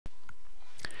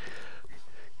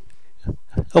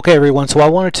Okay, everyone. So I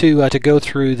wanted to go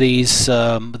through these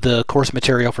the course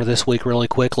material for this week really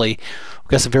quickly. We've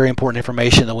got some very important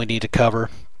information that we need to cover.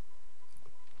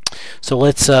 So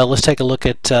let's take a look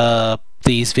at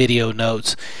these video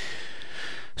notes.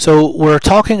 So we're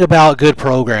talking about good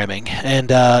programming,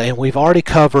 and we've already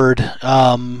covered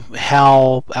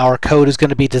how our code is going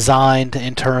to be designed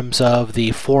in terms of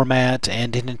the format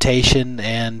and indentation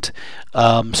and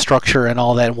structure and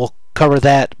all that. And we'll cover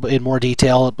that in more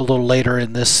detail a little later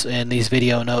in these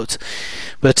video notes.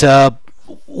 But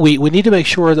we need to make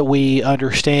sure that we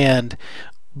understand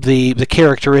the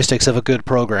characteristics of a good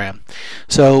program.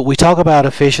 So we talk about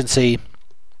efficiency,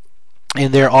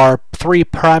 and there are three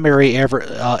primary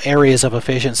areas of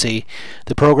efficiency: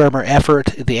 the programmer effort,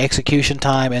 the execution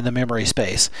time, and the memory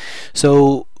space.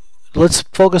 So let's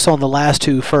focus on the last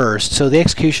two first. So the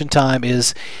execution time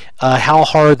is how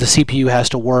hard the CPU has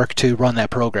to work to run that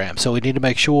program. So we need to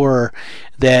make sure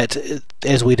that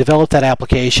as we develop that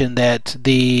application, that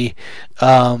the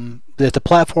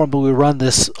platform that we run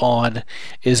this on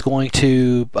is going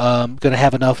to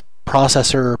have enough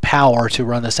processor power to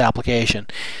run this application.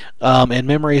 And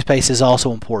memory space is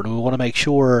also important. We want to make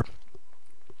sure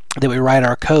that we write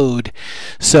our code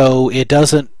so it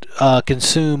doesn't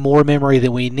consume more memory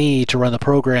than we need to run the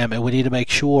program, and we need to make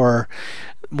sure,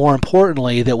 more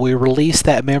importantly, that we release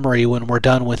that memory when we're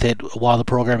done with it while the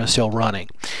program is still running.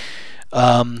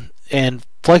 And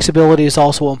flexibility is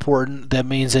also important. That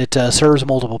means it serves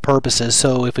multiple purposes.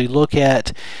 So if we look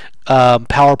at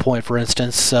PowerPoint, for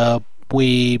instance,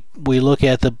 we look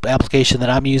at the application that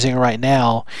I'm using right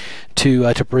now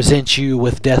to present you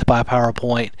with Death by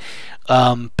PowerPoint.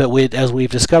 But as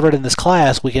we've discovered in this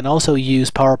class, we can also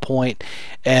use PowerPoint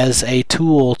as a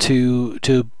tool to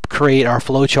create our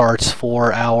flowcharts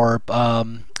for our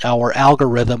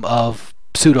algorithm of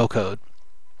pseudocode.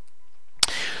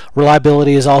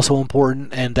 Reliability is also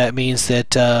important, and that means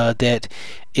that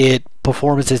it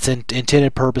performs its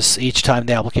intended purpose each time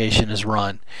the application is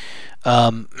run.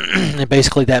 And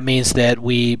basically that means that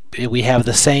we have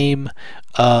the same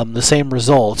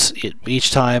results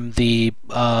each time the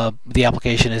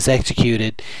application is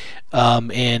executed,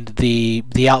 and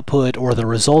the output or the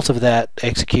results of that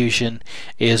execution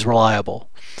is reliable.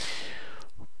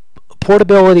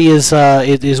 Portability is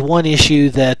one issue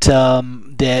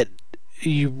that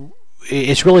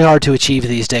it's really hard to achieve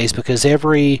these days, because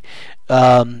every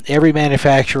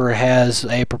manufacturer has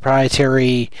a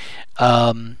proprietary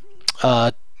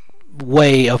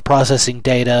way of processing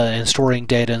data and storing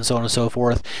data and so on and so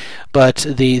forth. But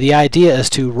the idea is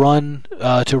to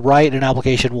write an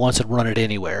application once and run it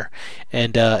anywhere,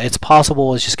 and it's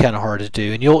possible. It's just kind of hard to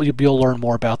do, and you'll learn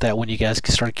more about that when you guys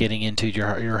start getting into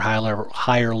your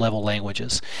higher level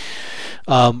languages.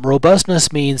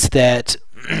 Robustness means that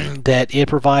that it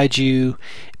provides you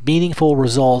meaningful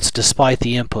results despite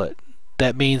the input.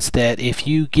 That means that if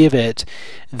you give it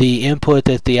the input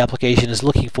that the application is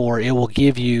looking for, it will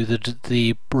give you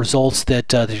the results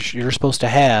that you're supposed to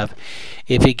have.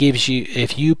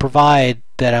 If you provide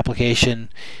that application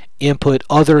input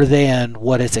other than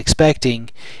what it's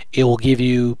expecting, it will give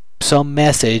you some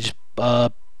message,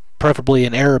 preferably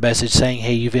an error message, saying,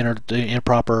 hey, you've entered the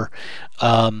improper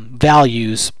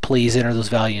values, please enter those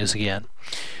values again.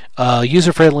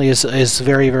 User-friendly is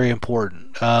very, very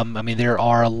important. I mean, there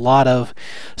are a lot of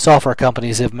software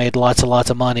companies that have made lots and lots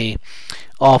of money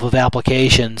off of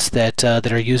applications that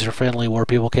are user-friendly, where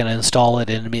people can install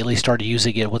it and immediately start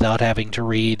using it without having to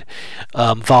read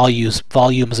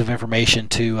volumes of information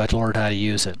to learn how to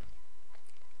use it.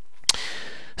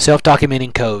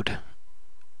 Self-documenting code.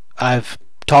 I've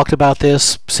talked about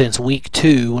this since week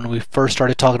 2 when we first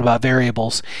started talking about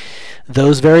variables.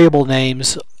 Those variable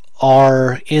names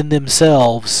are in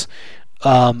themselves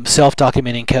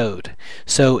self-documenting code.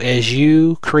 So as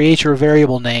you create your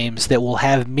variable names that will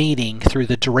have meaning through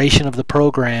the duration of the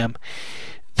program,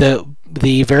 the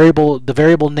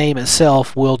variable name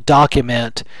itself will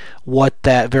document what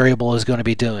that variable is going to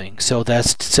be doing. So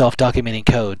that's self-documenting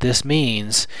code. This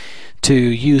means to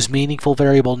use meaningful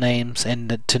variable names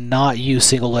and to not use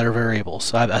single letter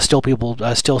variables. I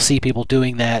still see people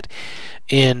doing that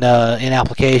in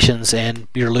applications, and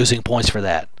you're losing points for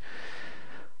that.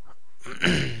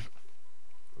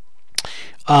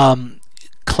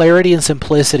 Clarity and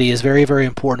simplicity is very, very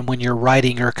important when you're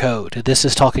writing your code. This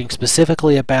is talking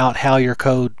specifically about how your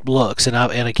code looks, and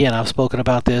again, I've spoken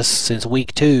about this since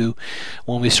week 2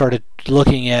 when we started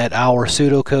looking at our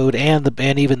pseudocode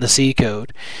and even the C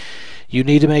code. You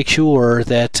need to make sure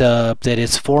that that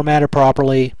it's formatted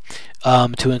properly,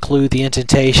 to include the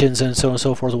indentations and so on and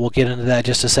so forth. We'll get into that in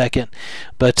just a second,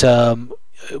 but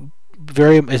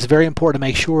it's very important to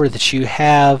make sure that you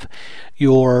have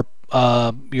your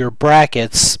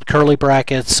brackets, curly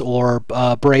brackets, or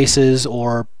braces,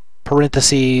 or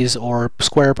parentheses, or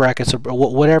square brackets, or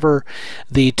whatever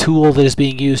the tool that is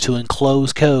being used to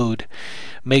enclose code.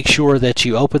 Make sure that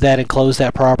you open that and close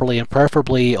that properly, and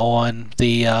preferably on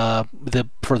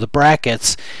for the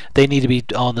brackets, they need to be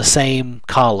on the same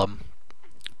column.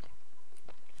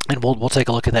 And we'll take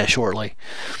a look at that shortly.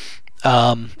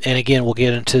 And again, we'll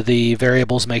get into the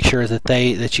variables. Make sure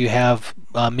that you have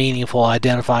meaningful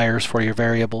identifiers for your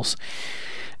variables.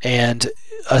 And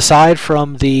aside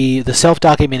from the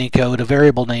self-documenting code of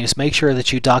variable names, make sure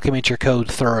that you document your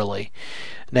code thoroughly.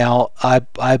 Now, I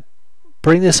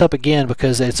bring this up again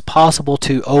because it's possible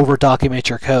to over-document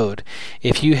your code.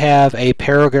 If you have a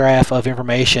paragraph of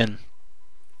information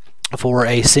for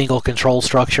a single control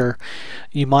structure,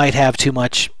 you might have too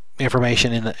much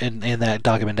information in that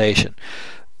documentation.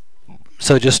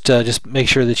 So just make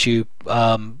sure that you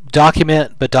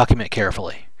document, but document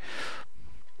carefully.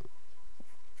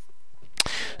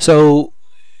 So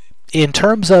in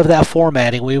terms of that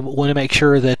formatting, we want to make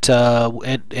sure that,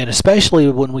 and especially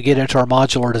when we get into our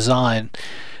modular design,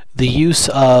 the use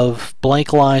of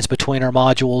blank lines between our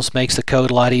modules makes the code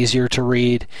a lot easier to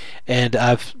read. And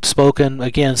I've spoken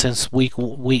again since week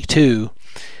 2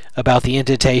 about the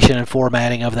indentation and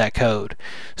formatting of that code.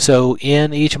 So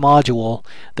in each module,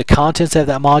 the contents of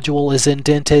that module is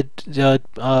indented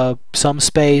some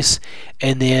space,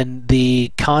 and then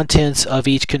the contents of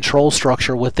each control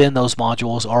structure within those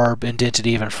modules are indented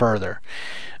even further.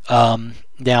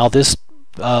 Now this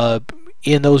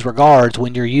in those regards,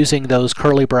 when you're using those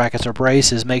curly brackets or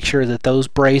braces, make sure that those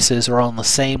braces are on the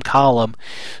same column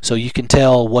so you can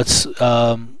tell what's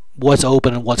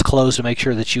open and what's closed, to make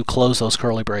sure that you close those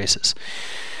curly braces.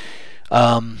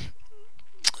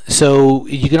 So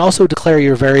you can also declare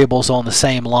your variables on the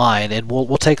same line, and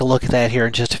we'll take a look at that here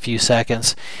in just a few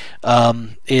seconds.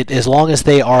 As long as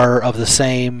they are of the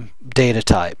same data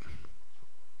type.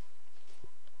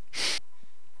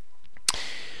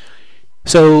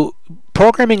 So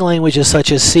programming languages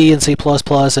such as C and C++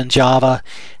 and Java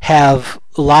have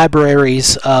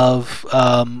libraries of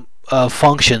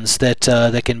functions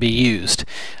that can be used,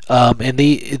 and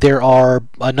there are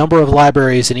a number of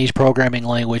libraries in each programming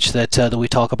language that we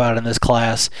talk about in this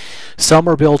class. Some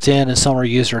are built in and some are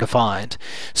user defined.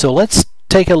 So let's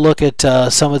take a look at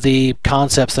some of the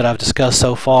concepts that I've discussed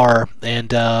so far,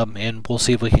 and we'll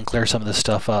see if we can clear some of this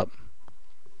stuff up.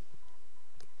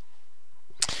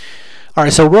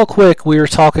 Alright, so real quick, we were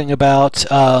talking about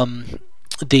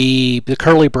the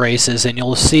curly braces, and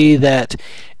you'll see that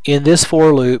in this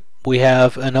for loop we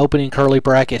have an opening curly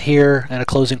bracket here and a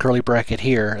closing curly bracket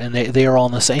here, and they are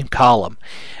on the same column.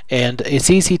 And it's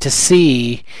easy to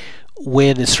see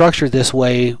when it's structured this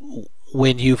way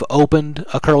when you've opened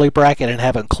a curly bracket and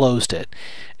haven't closed it.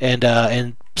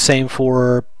 And same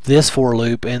for this for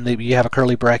loop, and you have a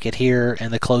curly bracket here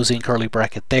and the closing curly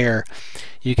bracket there.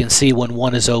 You can see when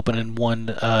one is open and one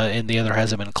and the other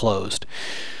hasn't been closed.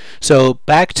 So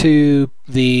back to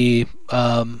the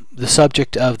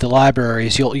subject of the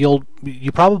libraries,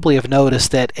 you probably have noticed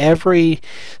that every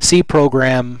C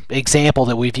program example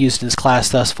that we've used in this class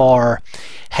thus far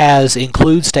has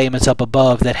include statements up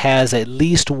above that has at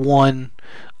least one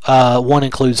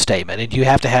include statement, and you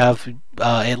have to have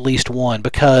at least one,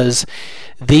 because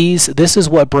this is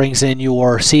what brings in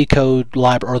your C code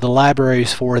library, or the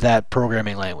libraries for that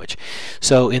programming language.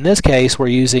 So in this case, we're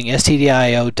using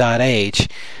stdio.h,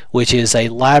 which is a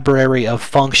library of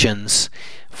functions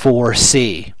for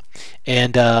C,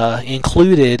 and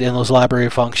included in those library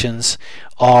functions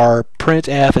are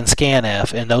printf and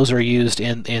scanf, and those are used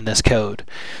in this code.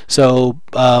 So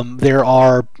there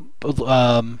are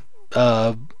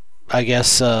I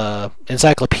guess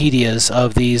encyclopedias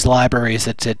of these libraries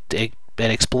that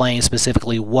explain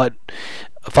specifically what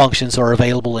functions are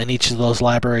available in each of those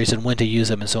libraries and when to use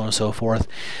them, and so on and so forth.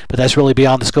 But that's really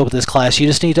beyond the scope of this class. You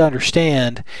just need to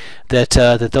understand that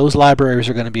that those libraries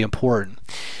are going to be important.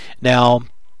 Now,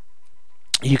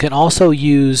 you can also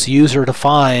use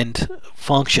user-defined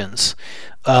functions,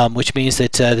 which means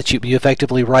that you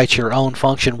effectively write your own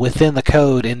function within the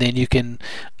code, and then you can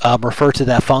refer to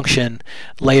that function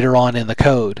later on in the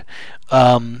code.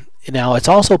 Now, it's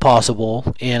also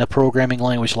possible in a programming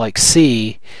language like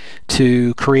C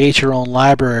to create your own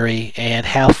library and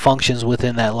have functions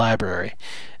within that library.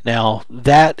 Now,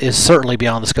 that is certainly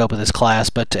beyond the scope of this class,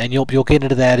 and you'll get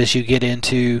into that as you get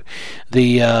into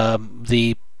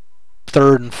the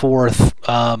third and fourth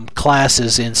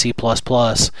classes in C++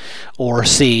 or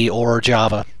C or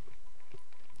Java.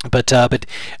 But at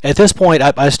this point,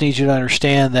 I just need you to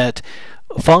understand that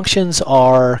functions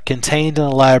are contained in a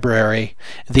library.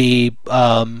 The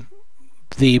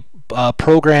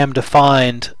program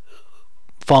defined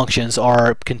functions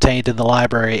are contained in the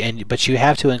library, but you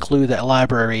have to include that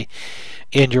library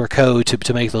in your code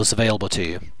to make those available to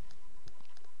you.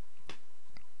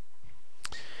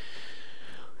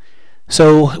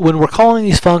 So when we're calling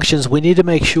these functions, we need to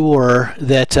make sure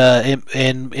that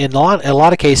in a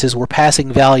lot of cases we're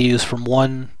passing values from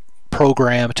one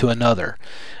program to another,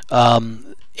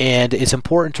 and it's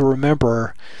important to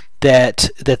remember that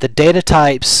the data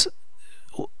types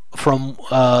from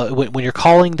when you're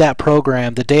calling that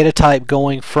program, the data type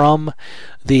going from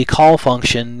the call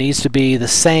function needs to be the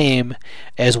same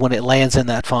as when it lands in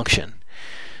that function.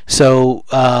 So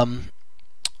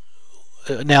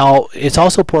now it's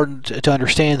also important to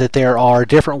understand that there are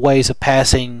different ways of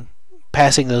passing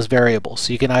those variables.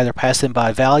 You can either pass them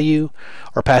by value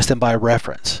or pass them by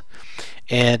reference.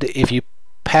 And if you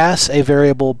pass a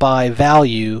variable by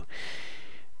value,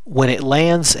 when it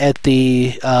lands at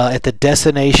the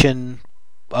destination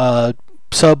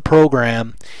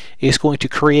subprogram, it's going to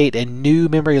create a new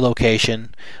memory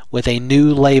location with a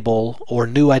new label or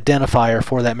new identifier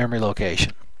for that memory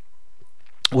location,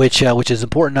 which is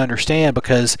important to understand,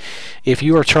 because if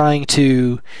you are trying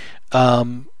to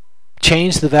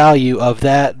change the value of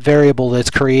that variable that's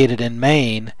created in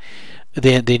main,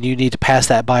 then you need to pass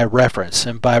that by reference.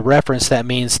 And by reference, that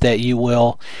means that you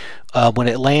will, when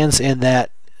it lands in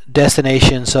that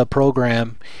destination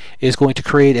subprogram, is going to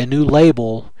create a new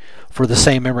label for the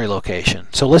same memory location.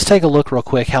 So let's take a look real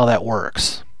quick how that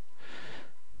works.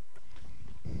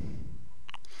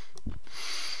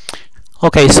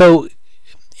 Okay, so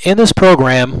in this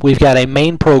program we've got a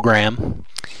main program,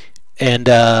 and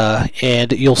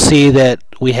you'll see that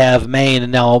we have main.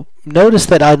 And now notice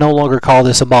that I no longer call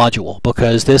this a module,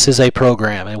 because this is a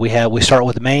program, and we start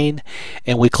with main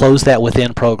and we close that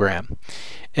within program.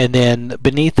 And then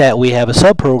beneath that we have a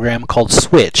subprogram called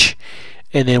switch,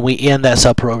 and then we end that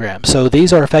subprogram. So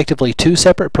these are effectively two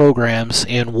separate programs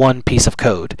in one piece of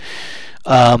code.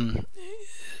 And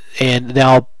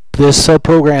now this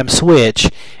subprogram switch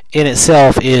in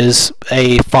itself is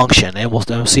a function, and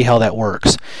we'll see how that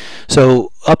works.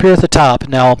 So up here at the top,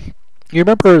 now you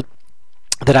remember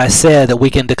that I said that we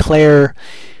can declare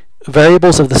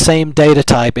variables of the same data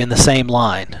type in the same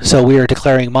line. So we are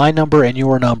declaring my number and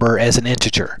your number as an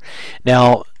integer.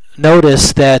 Now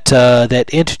notice that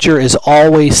that integer is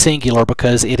always singular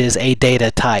because it is a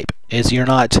data type. You're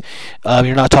not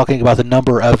talking about the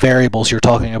number of variables, you're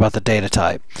talking about the data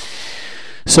type.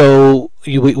 So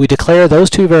we declare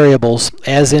those two variables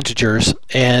as integers,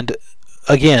 and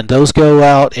again those go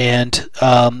out and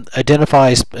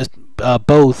identifies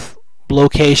both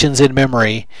locations in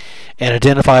memory and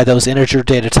identify those integer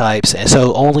data types, and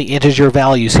so only integer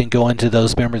values can go into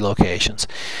those memory locations.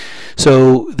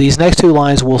 So these next two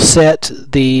lines will set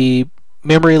the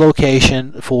memory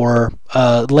location for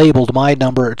labeled my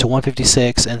number to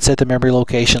 156 and set the memory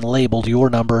location labeled your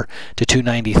number to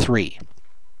 293.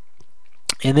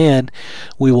 And then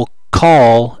we will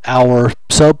call our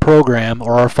subprogram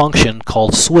or our function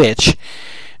called switch,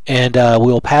 and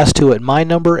we will pass to it my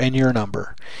number and your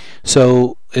number.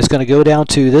 So it's going to go down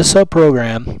to this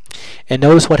subprogram, and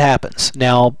notice what happens.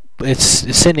 Now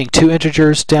it's sending two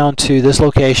integers down to this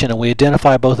location, and we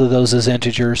identify both of those as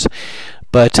integers,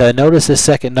 but notice this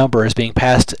second number is being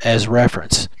passed as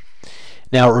reference.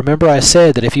 Now remember I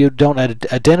said that if you don't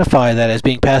identify that as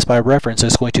being passed by reference,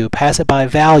 it's going to pass it by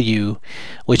value,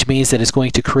 which means that it's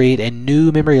going to create a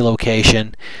new memory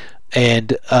location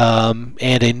and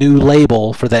a new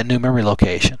label for that new memory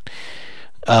location.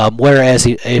 Whereas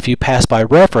if you pass by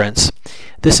reference,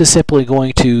 this is simply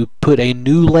going to put a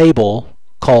new label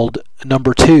called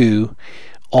number 2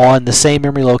 on the same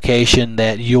memory location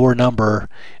that your number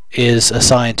is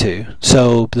assigned to.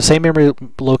 So the same memory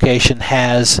location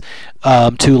has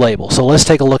two labels. So let's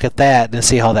take a look at that and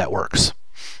see how that works.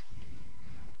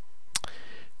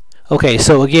 Okay,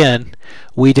 so again,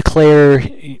 we declare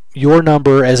your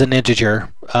number as an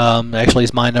integer. Actually,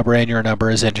 it's my number and your number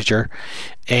as integer,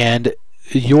 and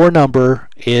your number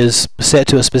is set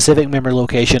to a specific memory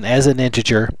location as an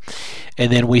integer,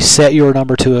 and then we set your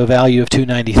number to a value of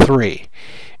 293,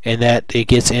 and that it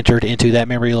gets entered into that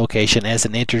memory location as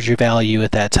an integer value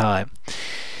at that time.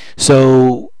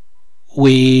 So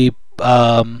we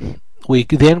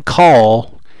then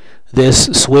call this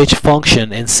switch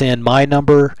function and send my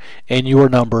number and your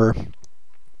number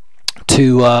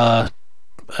to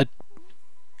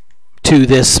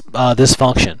this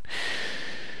function.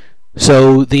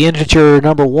 So the integer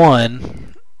number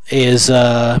 1 it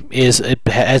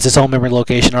has its own memory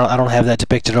location. I don't have that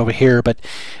depicted over here, but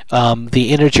the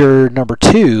integer number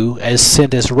 2 is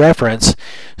sent as reference.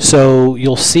 So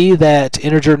you'll see that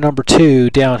integer number 2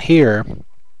 down here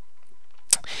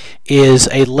is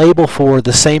a label for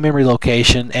the same memory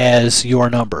location as your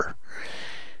number,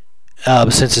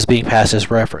 since it's being passed as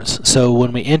reference. So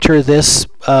when we enter this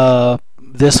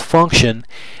this function,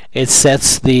 it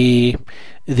sets the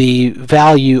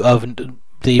value of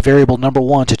the variable number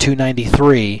 1 to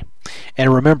 293,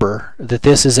 and remember that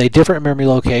this is a different memory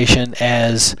location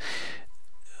as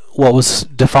what was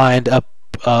defined up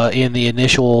in the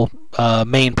initial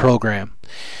main program.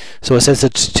 So it says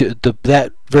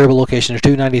that variable location is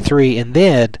 293, and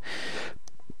then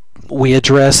we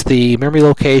address the memory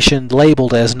location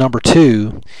labeled as number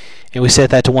 2, and we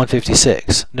set that to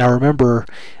 156. Now remember,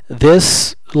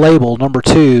 this label number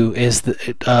 2 is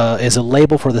a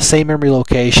label for the same memory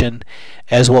location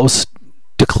as what was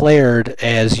declared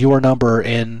as your number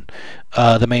in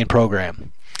the main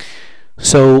program.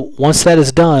 So once that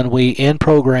is done, we end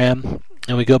program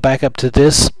and we go back up to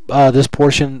this this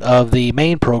portion of the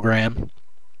main program,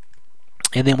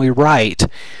 and then we write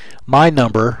my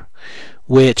number,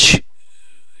 which,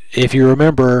 if you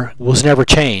remember, was never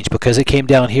changed because it came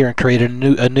down here and created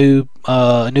a new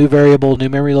variable, new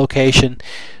memory location,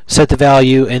 set the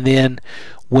value, and then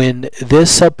when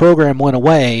this subprogram went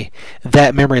away,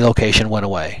 that memory location went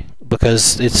away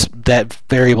because that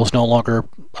variable is no longer,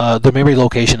 the memory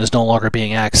location is no longer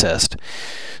being accessed.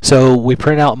 So we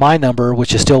print out my number,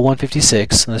 which is still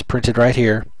 156, and that's printed right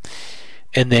here,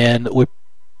 and then we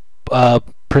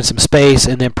print some space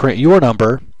and then print your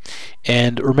number.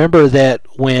 And remember that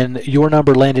when your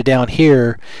number landed down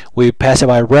here, we pass it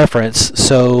by reference,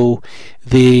 so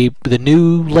the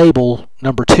new label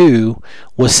number 2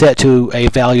 was set to a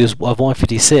value of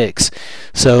 156.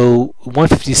 So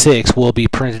 156 will be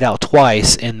printed out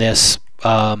twice in this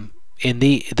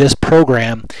this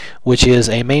program, which is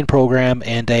a main program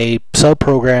and a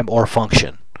subprogram or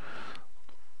function.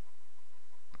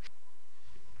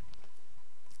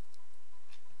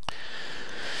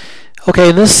 Okay,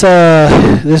 and this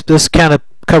kind of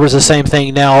covers the same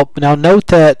thing. Now note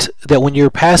that when you're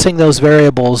passing those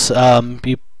variables,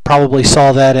 you probably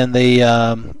saw that in the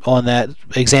on that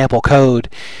example code.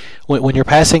 When you're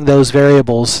passing those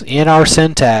variables in our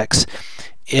syntax,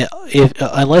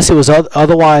 unless it was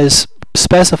otherwise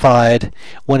specified,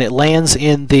 when it lands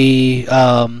in the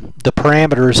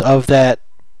parameters of that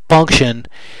function,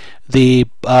 the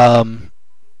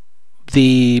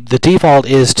default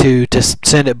is to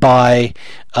send it by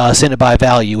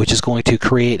value, which is going to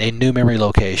create a new memory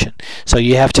location. So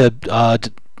you have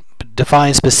to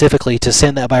define specifically to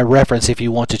send that by reference if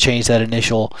you want to change that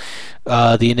initial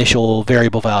the initial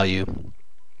variable value.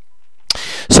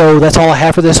 So that's all I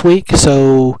have for this week.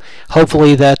 So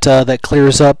hopefully that that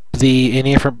clears up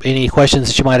any questions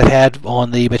that you might have had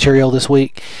on the material this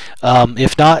week.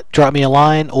 If not, drop me a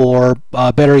line, or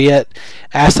better yet,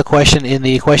 ask the question in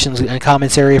the questions and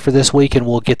comments area for this week, and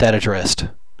we'll get that addressed.